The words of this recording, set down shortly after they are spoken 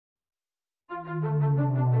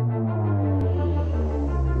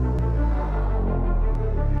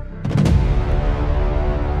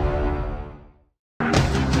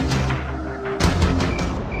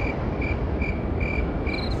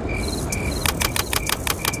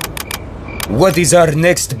What is our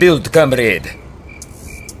next build, comrade?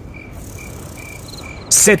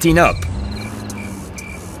 Setting up.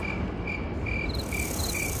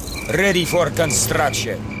 Ready for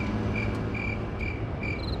construction.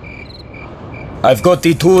 I've got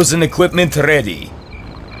the tools and equipment ready.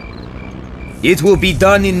 It will be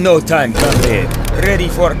done in no time, comrade. Ready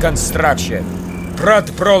for construction.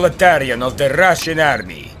 Proud proletarian of the Russian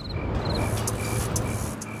army.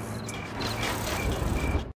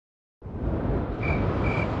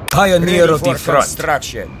 Pioneer of the front.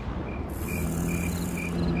 Construction.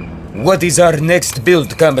 What is our next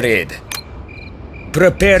build, comrade?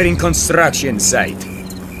 Preparing construction site.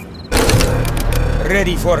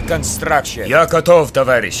 Ready for construction. Я готов,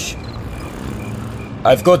 товарищ.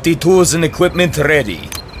 I've got the tools and equipment ready.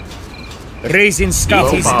 Raising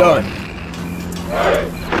stuff is done.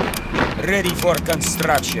 Ready for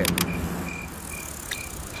construction.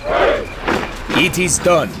 It is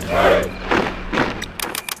done.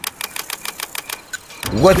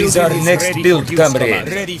 What is our next build, comrade?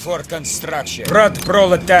 Ready for construction. Proud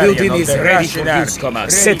proletarian of the Russian army.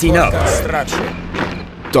 Setting up.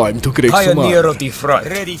 Time to create Pioneer of the front.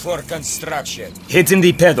 Ready for construction. Hitting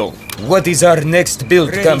the pedal. What is our next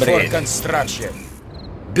build, comrade? Ready for construction.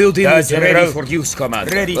 Building is ready for use,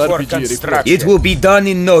 commander. Ready for construction. It will be done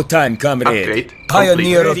in no time, comrade. Upgrade.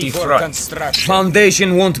 Pioneer of the front.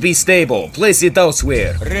 Foundation won't be stable. Place it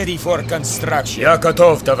elsewhere. Ready for construction. Я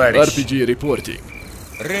готов, товарищ. RPG reporting.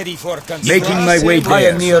 Ready for construction. Making my way there.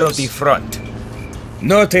 Pioneer of the front.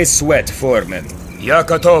 Not a sweat, foreman. Я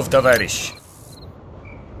готов, товарищ.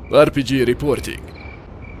 RPG reporting.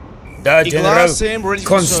 Да, general.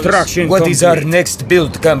 Construction. What is our next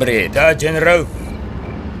build, comrade? Да, general.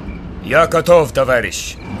 Я готов,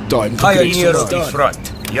 товарищ. Pioneer of the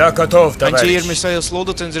front. Я готов, товарищ. Anti-air missiles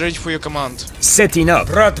loaded and ready for your command. Setting up.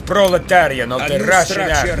 Proud proletarian of the Russian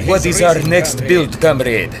army. What is our next build,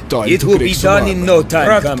 comrade? It will be done in no time,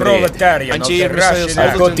 comrade. Proud proletarian of the Russian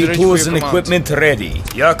army. I've got the tools and equipment ready.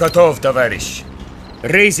 Я готов, товарищ.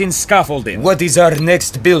 Raising scaffolding. What is our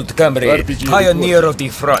next build, comrade? Pioneer of the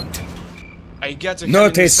front.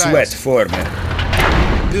 Not a sweat, foreman.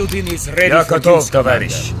 Building is ready. Я готов,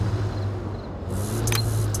 товарищ.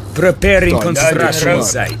 Preparing construction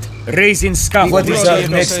site. Raising scaffolding. What is our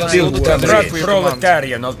next build, comrade?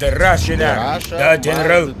 Proletarian of the Russian army. Да,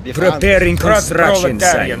 general. Preparing construction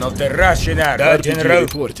site. Of the Russian army. Да, general.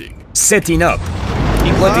 Setting up.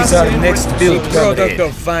 What is our next build, product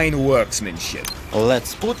of fine workmanship?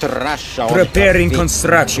 Let's put Russia on Preparing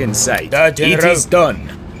construction site. Да, general. It is done.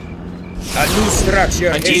 A new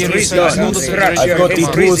structure is done. I've got the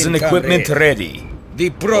tools and equipment ready. The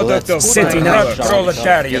product of setting up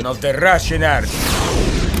proletarian of the Russian army.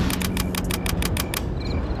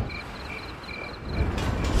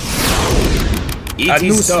 A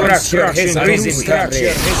new structure has risen.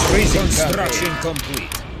 Construction complete.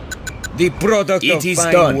 The product of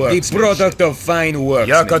fine work. The product of fine work.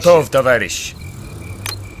 Я готов, товарищ.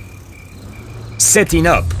 Setting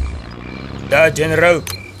up. Да, general.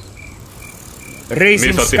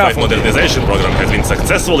 Raising Mi-35 modernization program has been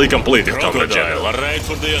successfully completed, Comrade General.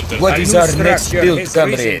 What is our next build,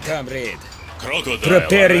 comrade?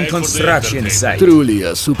 Preparing construction site. Truly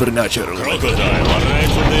a supernatural. Crocodile, alright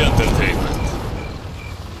for the entertainment.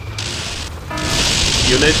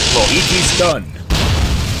 Unit lost. It is done.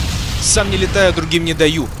 Сам не летаю, другим не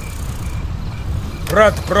даю.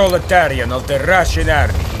 Proud proletarian of the Russian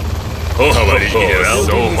army. Oh, General,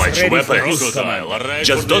 so much weapons.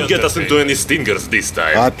 Just don't get us into any stingers this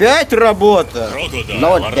time. Опять работа? Ну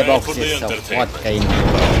вот тебе фоткой.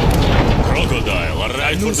 Crocodile,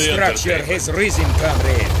 alright for the Structure entertainment. has risen,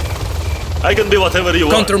 comrade. I can be whatever you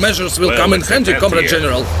want. Countermeasures will come in handy, Comrade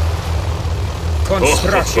General.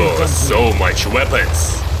 Construction complete. So much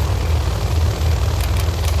weapons.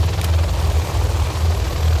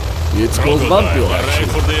 It's called vampire Alright action.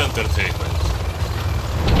 for the entertainment.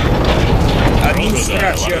 A new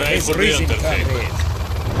structure has risen, comrade.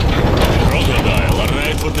 Crocodile,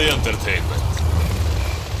 alright for the entertainment.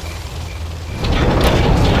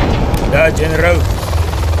 Да, general.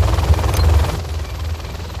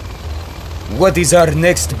 What is our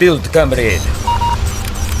next build, comrade?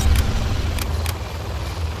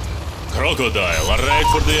 Crocodile, alright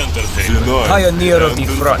for the entertainment. Pioneer of the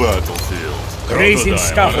front. Raising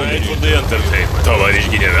scaffolding. Alright for the entertainment. Товарищ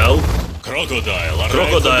генерал.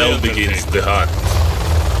 Crocodile begins the hunt.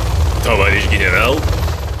 Товарищ генерал.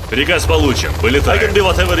 Приказ получен. Вылетаем. I can be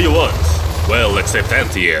whatever you want. Well, except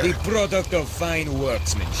anti-air. The product of fine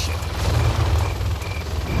workmanship.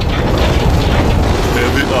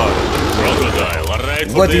 Crocodile, alright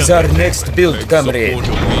for What the is our entertainment. next build, comrade?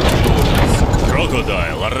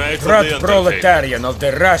 Crocodile, alright for Proud the entertainment. proletarian of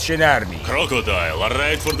the Russian army. Crocodile,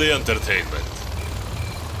 alright for the entertainment.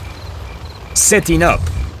 Setting up.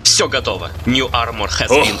 Все готово. New armor has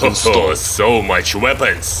been installed. So much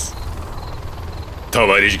weapons.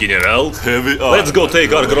 Товарищ генерал, let's go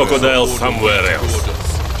take our crocodile somewhere else.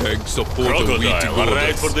 Crocodile,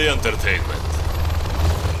 alright for the entertainment.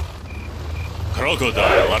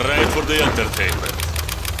 Crocodile, alright for the entertainment.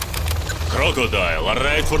 Crocodile,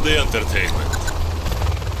 alright for the entertainment.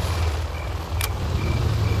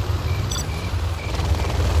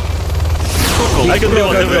 I can do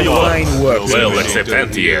whatever you want. Well, except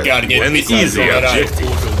anti-air. An easy objective.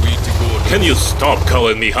 Can you stop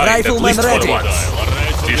calling me high at least for once?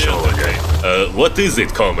 What is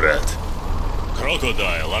it, comrade?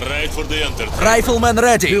 Crocodile, alright for the entertainment. Rifleman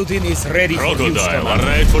ready. Building is ready for use, Crocodile, command.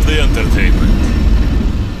 alright for the entertainment.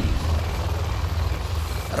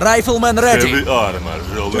 Rifleman ready. Heavy armor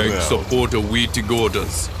rolling Tank out. support awaiting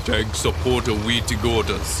orders. Tank support awaiting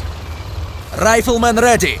orders. Rifleman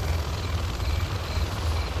ready.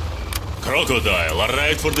 Crocodile,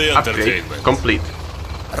 alright for the entertainment. Complete.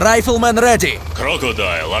 Rifleman ready.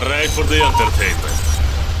 Crocodile, alright for the entertainment.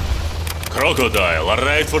 Crocodile,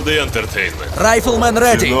 alright for the entertainment. Rifleman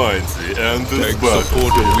ready. Tank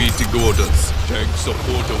support awaiting orders. Tank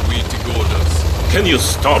support awaiting orders. Can you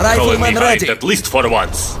stop calling me Rifleman height ready. at least for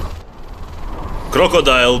once?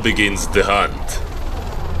 Crocodile begins the hunt.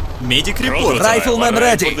 Medic report. Crocodile, Rifleman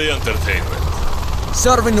alright ready. for the entertainment.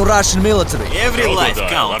 Serving Russian military. Every life Crocodile,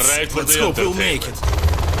 counts. alright for Let's the hope we'll make it.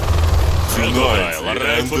 Crocodile,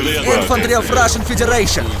 alright for the Infantry of entertainment. Russian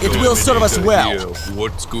Federation. It will serve us well.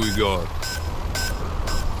 What's going on?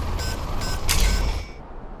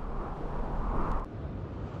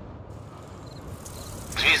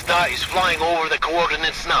 Звезда is flying over the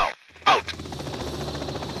coordinates now. Out.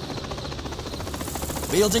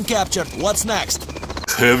 Building captured. What's next?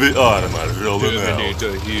 Heavy armor rolling out.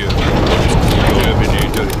 Terminator here.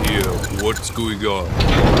 Terminator here. What's going on?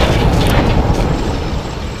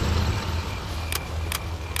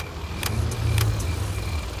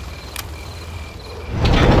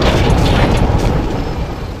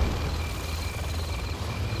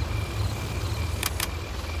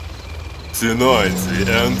 Tonight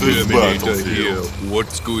the enters Terminator here. battlefield.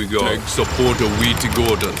 What's going on? Tank support awaiting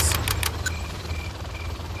orders.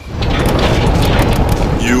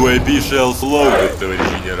 UAV shells loaded, товарищ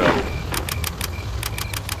генерал.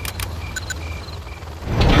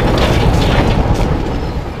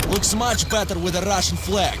 Looks much better with a Russian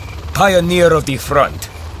flag. Pioneer of the front.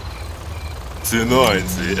 Tonight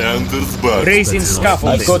the enters battlefield. Raising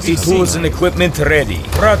scaffolding. I've got the tools and equipment ready.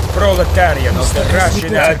 Proud proletarian of the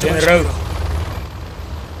Russian army.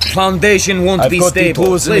 Foundation won't be stable.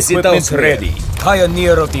 Tools and equipment ready.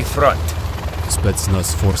 Pioneer of the front.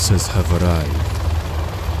 Spetsnaz forces have arrived.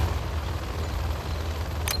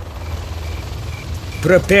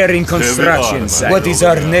 Preparing construction site. What is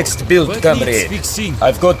our next build, comrade?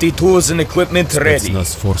 I've got the tools and equipment ready.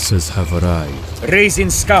 Spetsnaz forces have arrived. Raising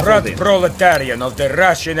scaffolding. Proud proletarian of the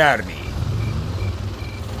Russian army.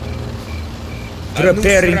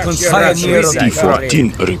 Preparing construction of the front.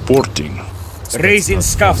 reporting. Raising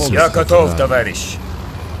scaffolding. Я готов, товарищ.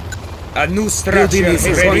 A new structure is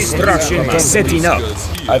construction is setting up.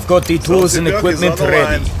 I've got the tools and equipment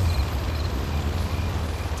ready.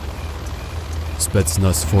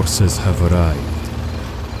 Spetsnaz forces have arrived.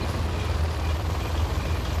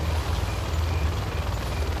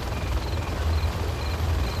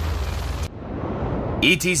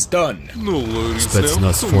 It is done.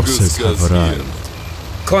 Spetsnaz forces have arrived.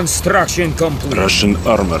 Construction complete. Russian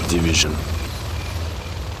armor division.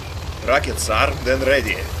 Rockets armed and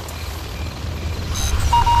ready.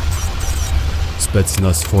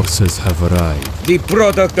 Spetsnaz forces have arrived. The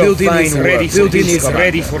product of building is ready. Building is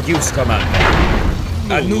ready for use, command.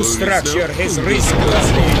 A new structure has risen.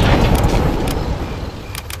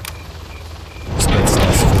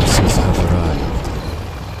 Spetsnaz forces have arrived.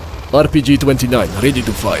 RPG-29, ready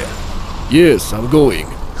to fire. Yes, I'm going.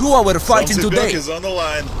 Who are we fighting today? Is on the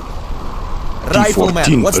line.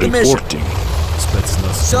 Rifleman. What's the mission?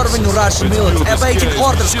 Spetsnaz Serving Russian military. Awaiting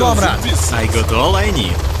orders, comrade. I got all I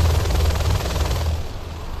need.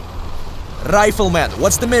 Rifleman.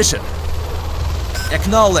 What's the mission?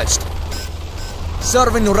 Acknowledged.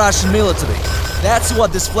 Serving Russian military. That's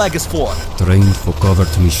what this flag is for. trained for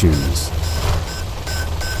covert missions.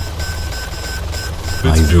 I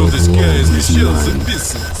will blow his mind.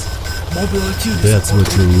 That's what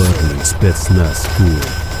you learn in Spetsnaz school.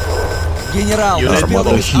 General, Your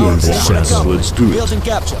mother here in the shadow. Let's do it. Building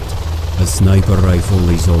captured. A sniper rifle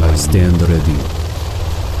is always stand ready.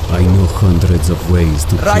 I know hundreds of ways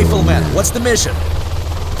to Rifleman, what's the mission?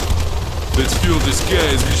 Let's fill the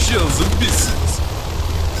skies with shells and missiles.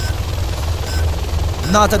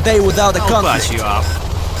 Not a day without a I'll conflict. patch you up.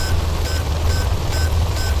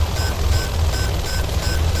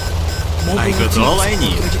 I got all I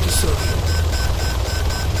need.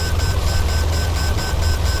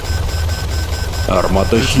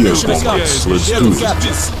 Armata here, bombers. Let's do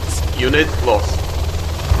it. Unit lost.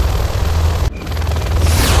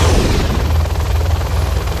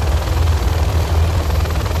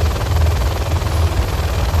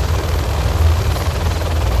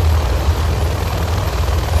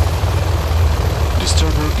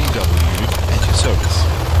 Disturber EW at your service.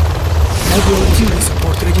 Mobile artillery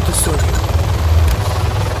support ready to serve you.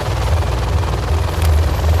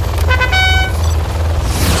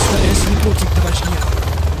 СС reporting, товарищ генерал.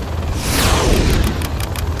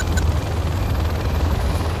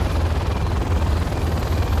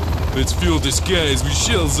 Let's fill the skies with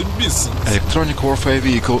shells and missiles. Electronic warfare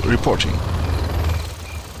vehicle reporting.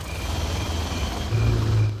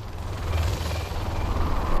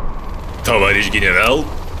 Товарищ генерал?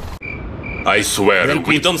 I swear, if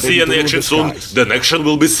we don't see any action soon, then action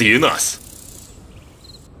will be seeing us.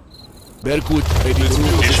 Berkut, ready to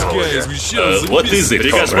rule the skies with shells and What is it?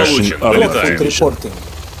 Приказ получен. Вылетаем. Reporting.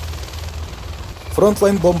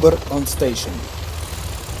 Frontline bomber on station.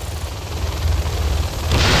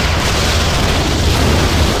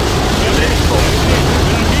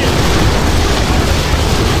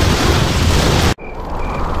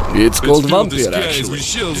 It's called vampire, actually.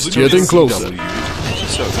 It's getting closer.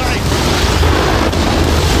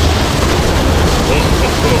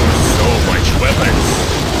 So much weapons.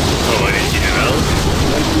 Товарищ генерал?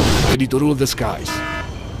 Ready to rule the skies.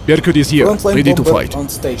 Berkut is here, Frontline ready to bomber fight. on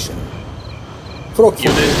station.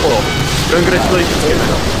 Frogfoot report. Congratulations,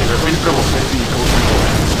 General. You have been promoted.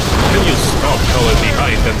 Can you stop falling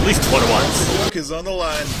behind at least for once? Work is on the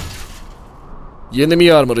line. Enemy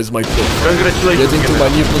armor is my friend. Congratulations, Get into my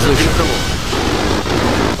new position.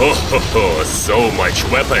 Oh, so much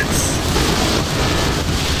weapons.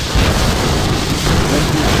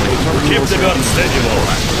 Keep the gun steady,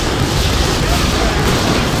 Lola.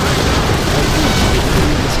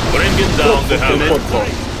 Bringing down the hammer.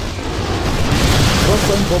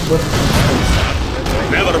 Frontline bomber on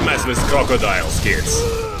station. Never mess with crocodiles, kids.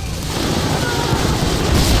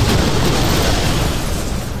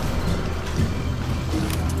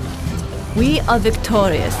 We are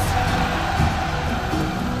victorious.